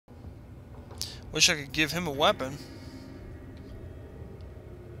Wish I could give him a weapon.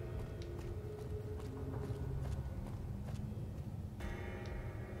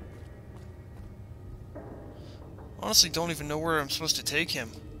 Honestly, don't even know where I'm supposed to take him.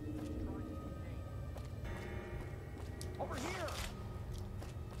 Over here.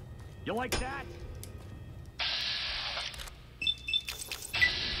 You like that?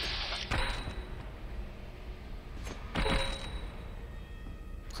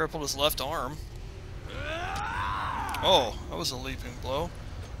 Crippled his left arm. Oh, that was a leaping blow.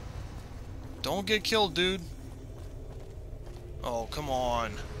 Don't get killed, dude. Oh, come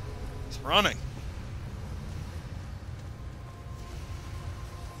on. He's running.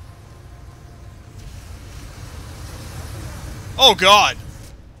 Oh, God!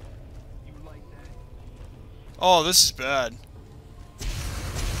 Oh, this is bad.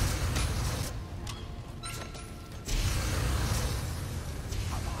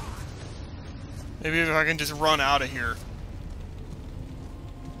 Maybe if I can just run out of here.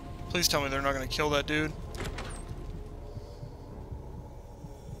 Please tell me they're not going to kill that dude.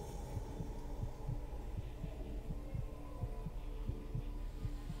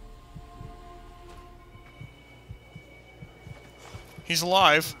 He's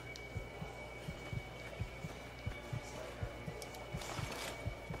alive.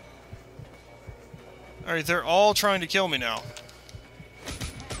 Alright, they're all trying to kill me now.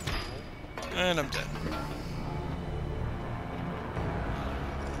 And I'm dead.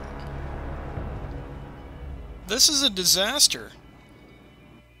 This is a disaster.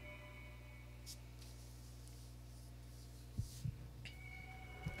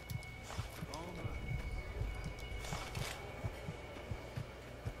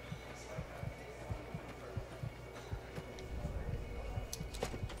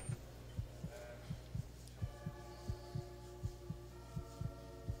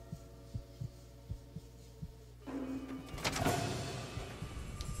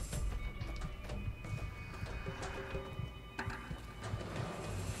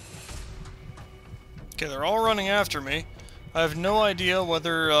 Okay, they're all running after me. I have no idea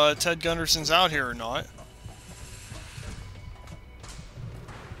whether Ted Gunderson's out here or not.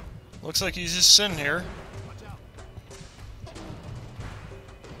 Looks like he's just sitting here.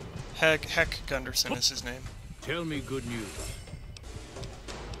 Heck Gunderson is his name. Tell me good news.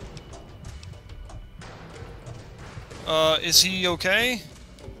 Is he okay?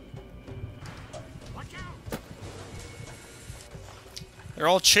 They're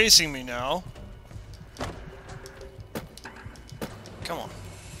all chasing me now. Come on.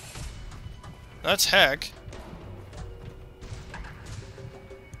 That's Heck.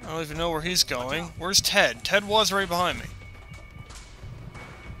 I don't even know where he's going. Where's Ted? Ted was right behind me.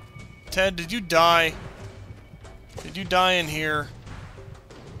 Ted, did you die? Did you die in here?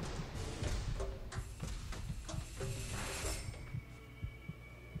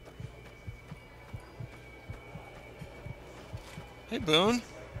 Hey, Boone.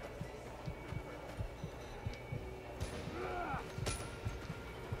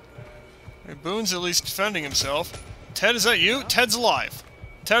 Hey, Boone's at least defending himself. Ted, is that you? Ted's alive.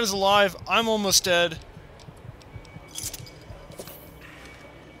 Ted is alive. I'm almost dead.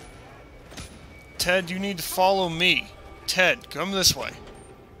 Ted, you need to follow me. Ted, come this way.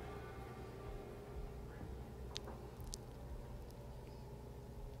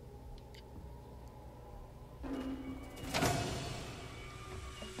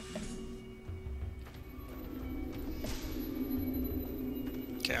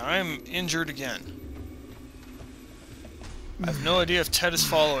 Okay, I'm injured again. I have no idea if Ted is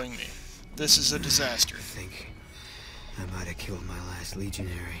following me. This is a disaster. I think I might have killed my last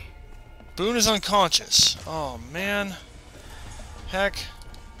legionary. Boone is unconscious. Oh, man. Heck.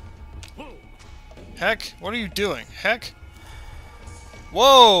 Heck, what are you doing? Heck.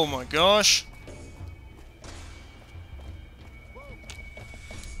 Whoa, my gosh.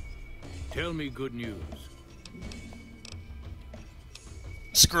 Tell me good news.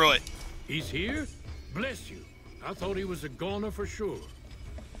 Screw it. He's here? Bless you. I thought he was a goner for sure.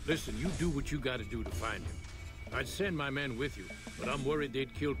 Listen, you do what you gotta do to find him. I'd send my men with you, but I'm worried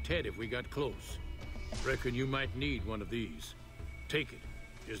they'd kill Ted if we got close. Reckon you might need one of these. Take it.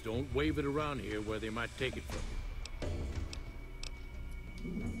 Just don't wave it around here where they might take it from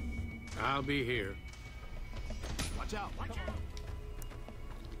you. I'll be here. Watch out! Watch out!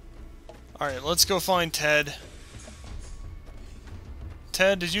 Alright, let's go find Ted.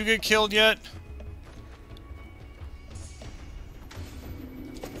 Ted, did you get killed yet?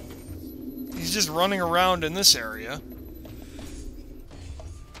 He's just running around in this area.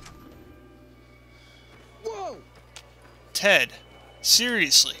 Whoa! Ted,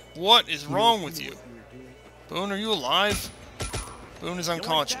 Seriously, what is wrong with you? Boone, are you alive? Boone is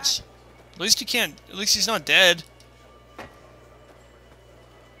unconscious. At least he can't... At least he's not dead.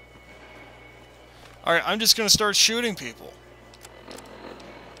 Alright, I'm just gonna start shooting people.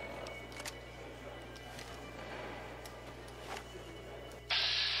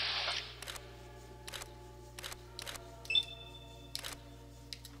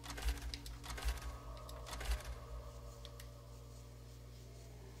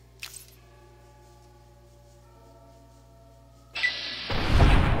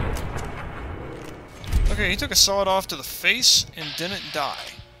 Okay, he took a sawed off to the face and didn't die.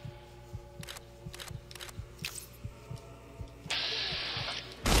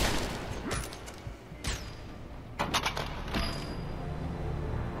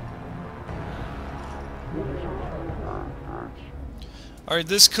 Alright,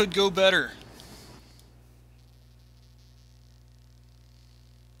 this could go better.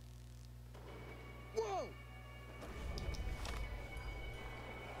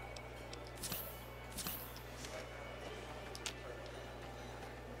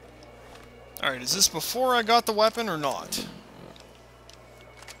 Alright, is this before I got the weapon or not?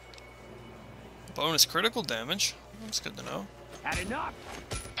 Bonus critical damage. That's good to know. Had enough.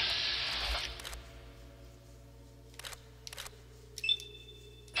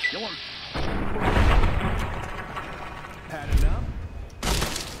 You want... Had enough?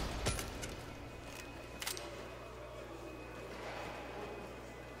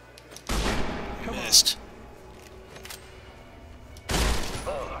 Missed.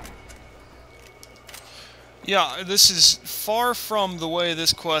 Yeah, this is far from the way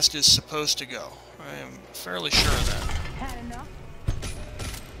this quest is supposed to go. I am fairly sure of that. Had enough?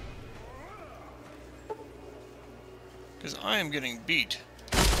 Because I am getting beat.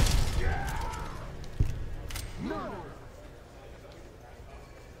 No.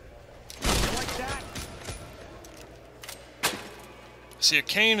 You like that? See a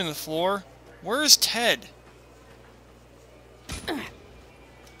cane in the floor. Where is Ted?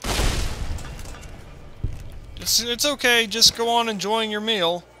 It's okay, just go on enjoying your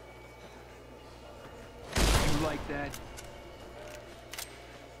meal. You like that?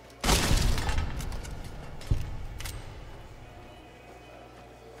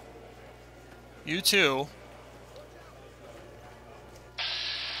 You too.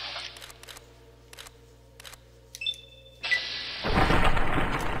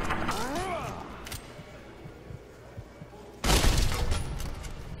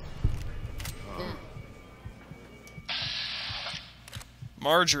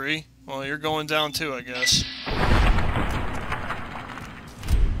 Marjorie, well, you're going down too, I guess.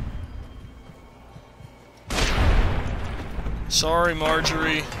 Sorry,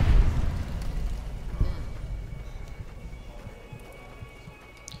 Marjorie.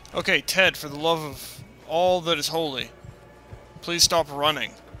 Okay, Ted, for the love of all that is holy, please stop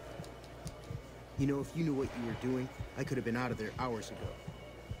running. You know, if you knew what you were doing, I could have been out of there hours ago.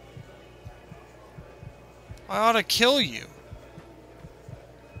 I ought to kill you.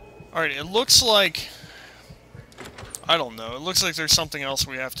 Alright, it looks like... I don't know. It looks like there's something else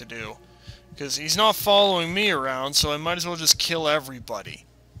we have to do. Because he's not following me around, so I might as well just kill everybody.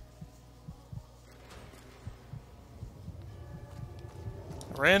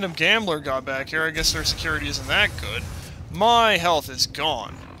 A random gambler got back here. I guess their security isn't that good. My health is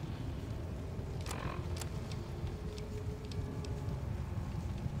gone.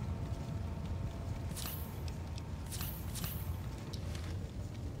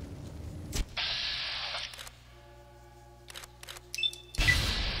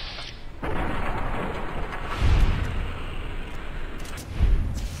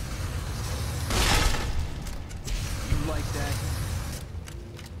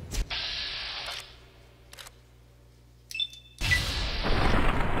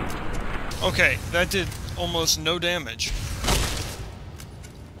 Okay, that did almost no damage.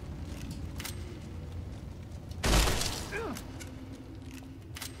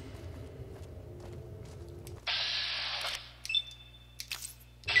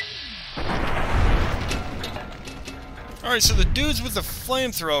 Alright, so the dudes with the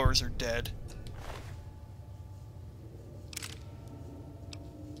flamethrowers are dead.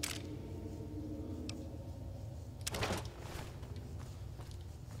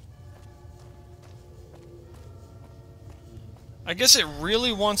 I guess it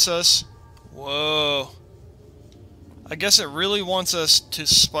really wants us... Whoa. I guess it really wants us to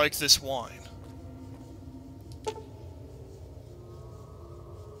spike this wine.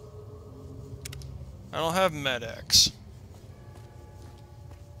 I don't have Med-X.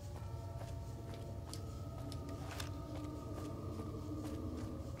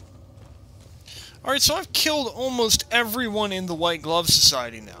 Alright, so I've killed almost everyone in the White Glove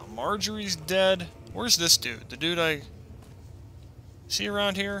Society now. Marjorie's dead. Where's this dude? The dude I... Is he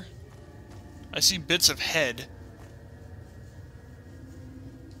around here? I see bits of head.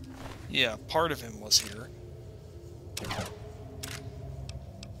 Yeah, part of him was here.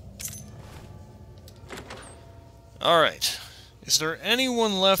 Alright. Is there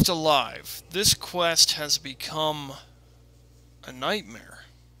anyone left alive? This quest has become a nightmare.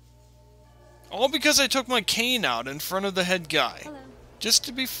 All because I took my cane out in front of the head guy. Hello. Just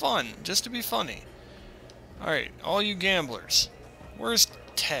to be fun. Just to be funny. Alright, all you gamblers. Where's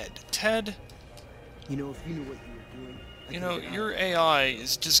Ted? Ted? You know, if you knew what you were doing... I You could've know, been your out AI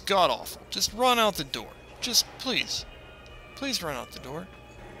is just god-awful. Just run out the door. Just, please. Please run out the door.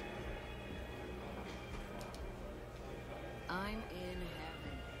 I'm in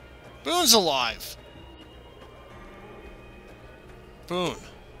heaven. Boone's alive! Boone.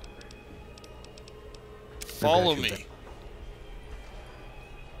 Follow Maybe I should me.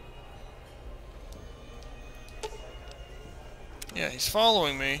 Yeah, he's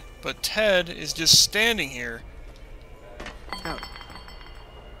following me, but Ted is just standing here, out.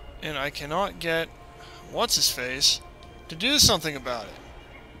 and I cannot get what's-his-face to do something about it.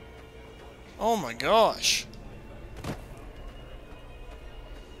 Oh my gosh.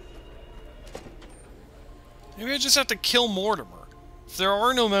 Maybe I just have to kill Mortimer. If there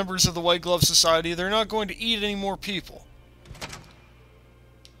are no members of the White Glove Society, they're not going to eat any more people.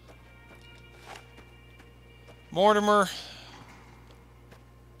 Mortimer.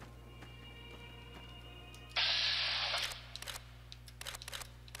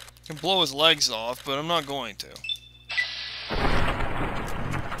 I can blow his legs off, but I'm not going to. What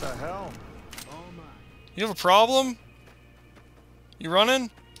the hell? Oh my. You have a problem? You running?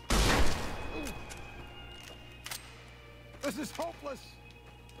 This is hopeless.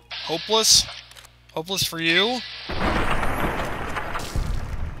 Hopeless? Hopeless for you?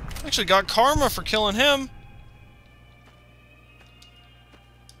 Actually got karma for killing him.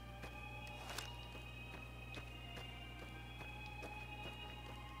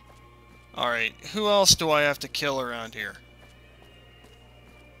 Alright, who else do I have to kill around here?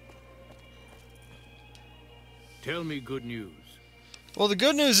 Tell me good news. Well, the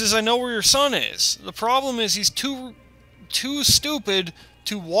good news is I know where your son is. The problem is he's too stupid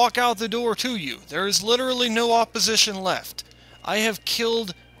to walk out the door to you. There is literally no opposition left. I have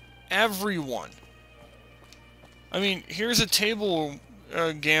killed everyone. I mean, here's a table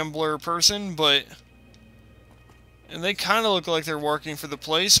gambler person, but... And they kind of look like they're working for the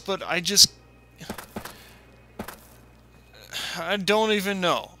place, but I just... I don't even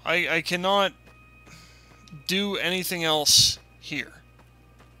know. I cannot do anything else here.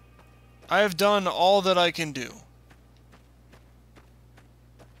 I have done all that I can do.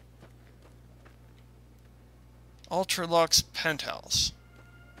 Ultra-Luxe penthouse.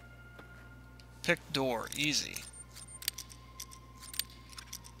 Pick door, easy.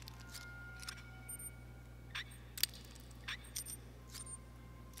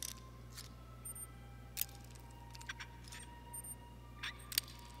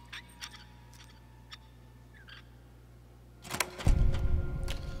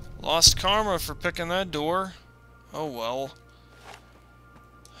 Lost karma for picking that door. Oh well.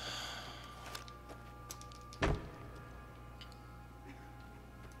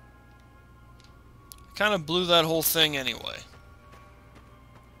 Kind of blew that whole thing anyway.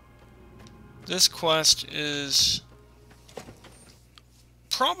 This quest is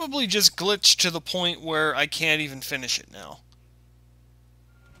probably just glitched to the point where I can't even finish it now.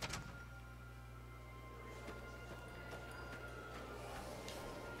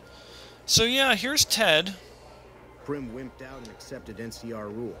 So yeah, here's Ted. Prim wimped out and accepted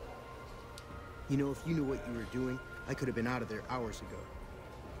NCR rule. You know, if you knew what you were doing, I could have been out of there hours ago.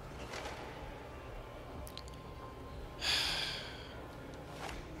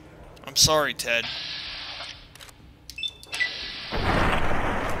 I'm sorry, Ted.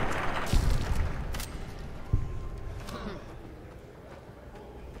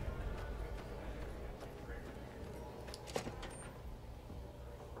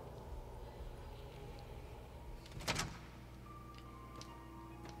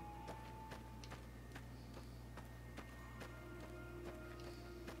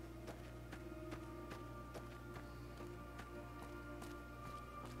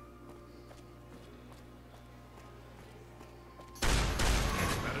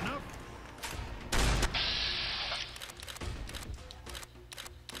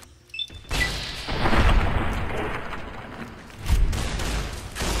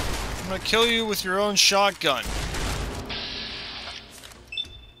 I'm gonna kill you with your own shotgun.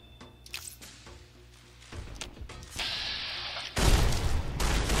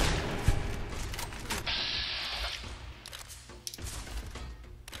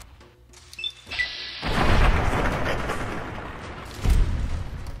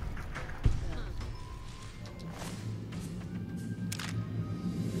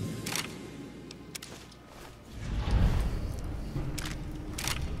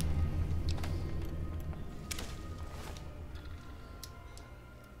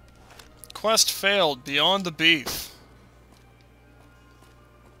 Quest failed. Beyond the beef.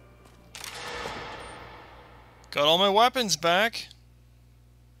 Got all my weapons back.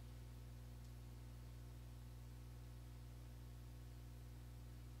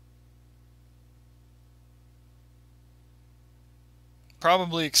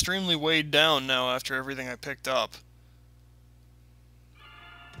 Probably extremely weighed down now after everything I picked up.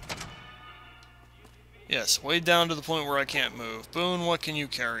 Yes, weighed down to the point where I can't move. Boone, what can you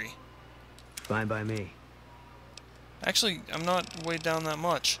carry? Fine by me. Actually, I'm not weighed down that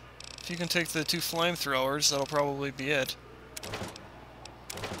much. If you can take the 2 flamethrowers, that'll probably be it.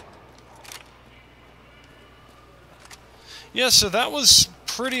 Yeah, so that was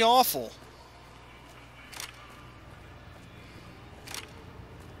pretty awful.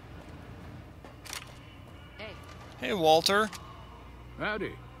 Hey, Walter.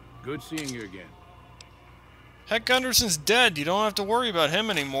 Howdy. Good seeing you again. Heck, Gunderson's dead. You don't have to worry about him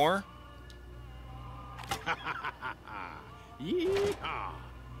anymore. Yeehaw!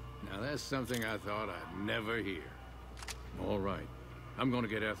 Now that's something I thought I'd never hear. All right. I'm gonna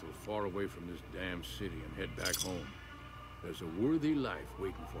get Ethel far away from this damn city and head back home. There's a worthy life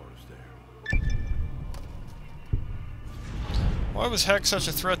waiting for us there. Why was Heck such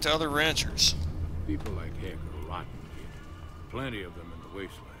a threat to other ranchers? People like Heck are rotten, kid. Plenty of them in the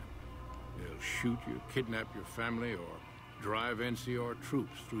wasteland. They'll shoot you, kidnap your family, or drive NCR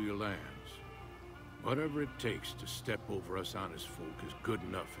troops through your lands. Whatever it takes to step over us honest folk is good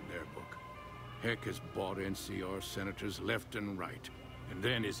enough in their book. Heck has bought NCR senators left and right, and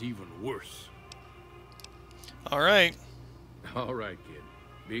then is even worse. Alright. All right, kid.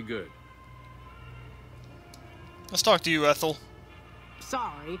 Be good. Let's talk to you, Ethel.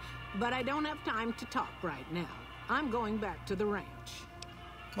 Sorry, but I don't have time to talk right now. I'm going back to the ranch.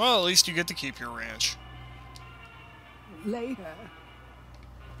 Well, at least you get to keep your ranch. Later.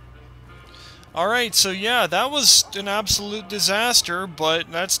 Alright, so yeah, that was an absolute disaster,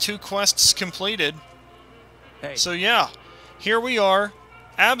 but that's 2 quests completed. Hey. So yeah, here we are.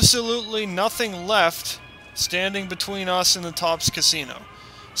 Absolutely nothing left standing between us and the Tops Casino.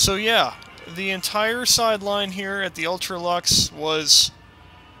 So yeah, the entire sideline here at the Ultra-Luxe was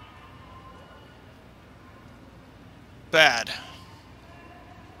bad.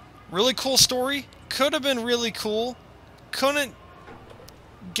 Really cool story. Could have been really cool. Couldn't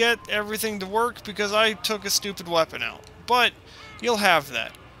get everything to work because I took a stupid weapon out. But you'll have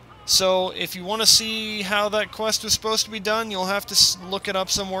that. So if you want to see how that quest was supposed to be done, you'll have to look it up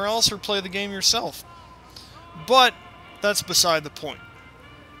somewhere else or play the game yourself. But that's beside the point.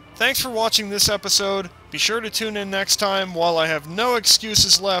 Thanks for watching this episode. Be sure to tune in next time while I have no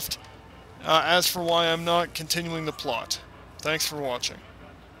excuses left as for why I'm not continuing the plot. Thanks for watching.